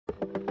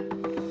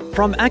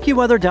From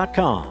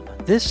AccuWeather.com,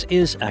 this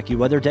is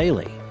AccuWeather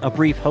Daily, a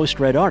brief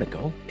host-read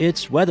article.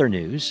 It's weather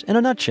news in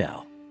a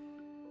nutshell.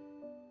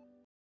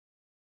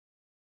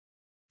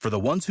 For the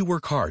ones who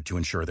work hard to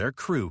ensure their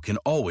crew can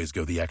always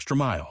go the extra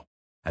mile,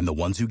 and the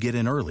ones who get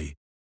in early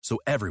so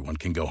everyone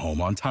can go home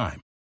on time,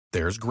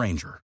 there's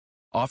Grainger,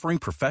 offering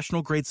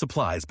professional-grade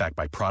supplies backed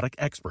by product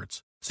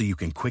experts so you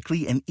can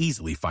quickly and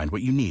easily find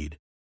what you need.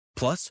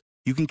 Plus,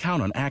 you can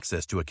count on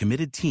access to a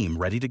committed team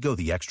ready to go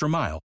the extra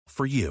mile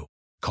for you.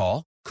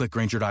 Call, click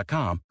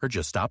Grainger.com, or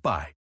just stop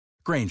by.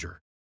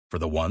 Grainger, for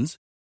the ones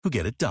who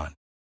get it done.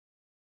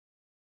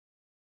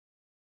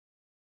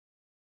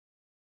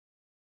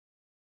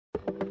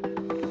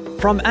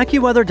 From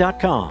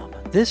AccuWeather.com,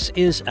 this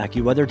is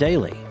AccuWeather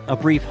Daily, a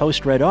brief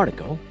host-read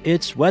article.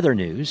 It's weather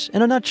news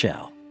in a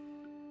nutshell.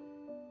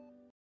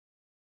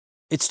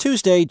 It's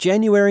Tuesday,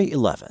 January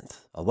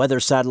 11th. A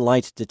weather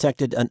satellite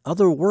detected an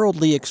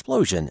otherworldly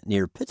explosion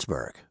near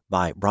Pittsburgh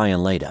by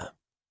Brian Leda.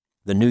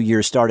 The new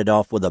year started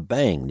off with a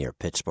bang near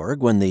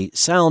Pittsburgh when the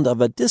sound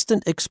of a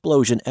distant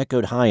explosion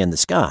echoed high in the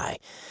sky,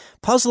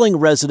 puzzling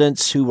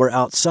residents who were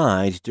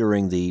outside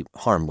during the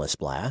harmless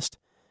blast.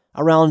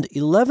 Around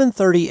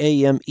 11:30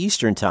 a.m.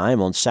 Eastern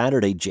Time on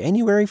Saturday,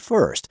 January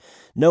 1st,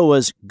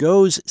 NOAA's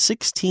GOES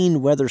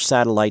 16 weather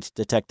satellite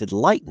detected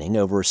lightning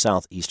over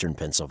southeastern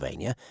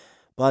Pennsylvania,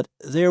 but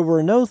there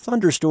were no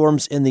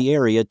thunderstorms in the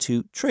area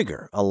to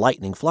trigger a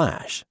lightning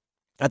flash.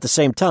 At the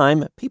same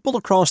time, people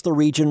across the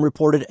region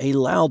reported a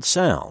loud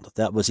sound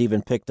that was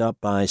even picked up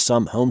by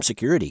some home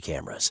security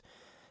cameras.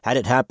 Had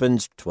it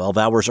happened 12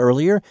 hours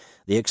earlier,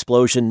 the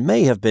explosion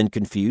may have been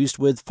confused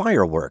with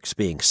fireworks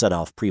being set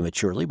off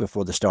prematurely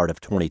before the start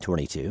of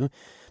 2022,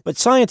 but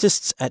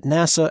scientists at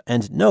NASA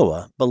and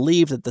NOAA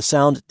believe that the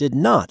sound did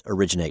not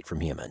originate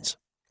from humans.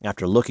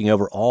 After looking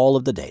over all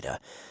of the data,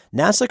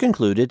 NASA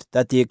concluded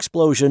that the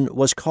explosion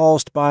was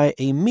caused by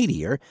a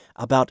meteor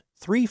about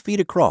 3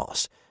 feet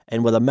across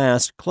and with a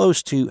mass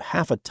close to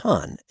half a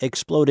ton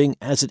exploding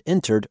as it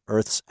entered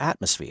Earth's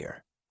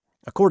atmosphere.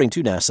 According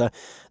to NASA,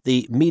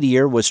 the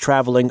meteor was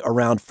traveling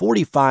around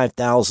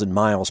 45,000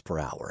 miles per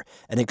hour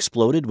and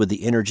exploded with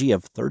the energy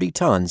of 30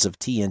 tons of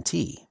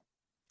TNT.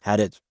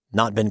 Had it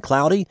not been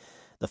cloudy,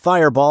 the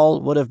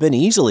fireball would have been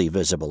easily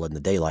visible in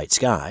the daylight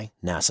sky,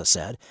 NASA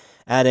said,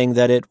 adding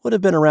that it would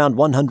have been around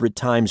 100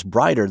 times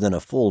brighter than a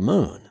full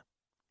moon.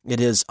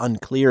 It is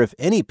unclear if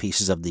any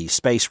pieces of the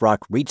space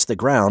rock reached the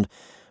ground,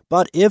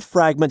 but if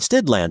fragments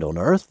did land on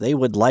Earth, they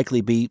would likely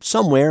be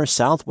somewhere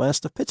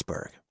southwest of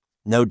Pittsburgh.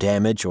 No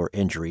damage or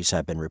injuries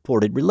have been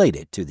reported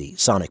related to the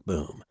sonic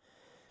boom.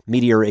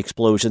 Meteor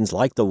explosions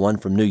like the one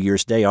from New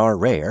Year's Day are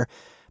rare,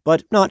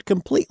 but not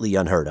completely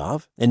unheard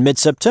of. In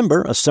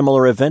mid-September, a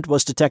similar event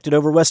was detected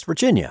over West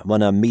Virginia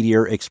when a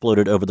meteor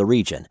exploded over the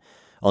region.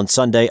 On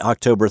Sunday,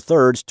 October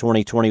 3rd,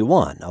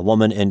 2021, a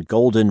woman in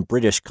Golden,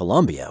 British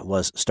Columbia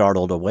was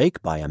startled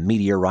awake by a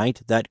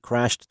meteorite that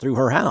crashed through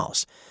her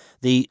house.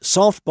 The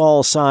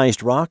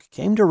softball-sized rock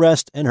came to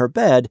rest in her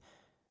bed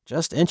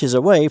just inches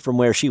away from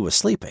where she was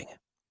sleeping.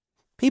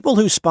 People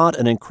who spot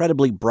an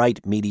incredibly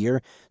bright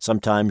meteor,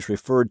 sometimes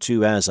referred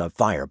to as a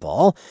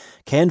fireball,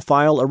 can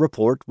file a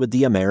report with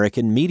the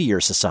American Meteor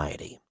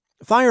Society.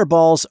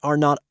 Fireballs are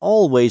not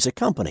always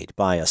accompanied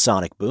by a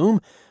sonic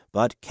boom,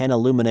 but can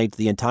illuminate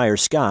the entire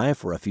sky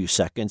for a few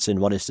seconds in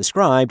what is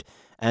described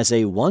as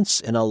a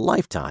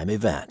once-in-a-lifetime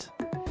event.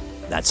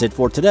 That's it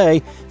for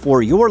today.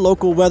 For your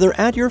local weather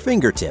at your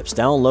fingertips,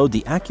 download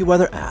the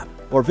AccuWeather app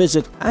or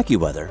visit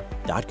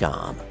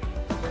AccuWeather.com.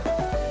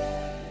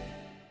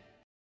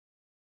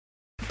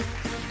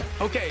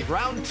 Okay,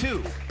 round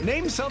two.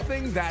 Name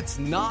something that's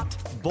not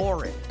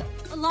boring.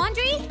 A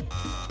laundry?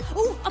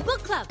 Ooh, a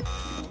book club.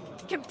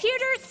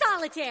 Computer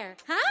solitaire,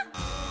 huh?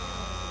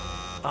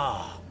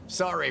 Ah, oh,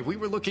 sorry, we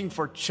were looking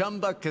for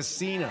Chumba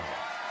Casino.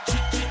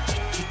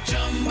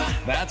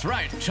 That's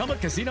right,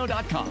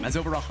 ChumbaCasino.com has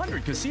over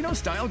 100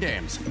 casino-style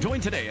games.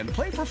 Join today and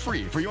play for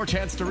free for your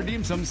chance to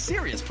redeem some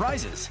serious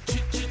prizes.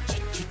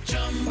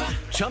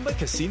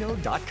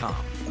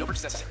 ChumbaCasino.com. No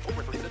purchase necessary. Void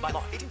where prohibited by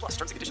law. 18+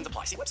 terms and conditions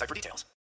apply. See website for details.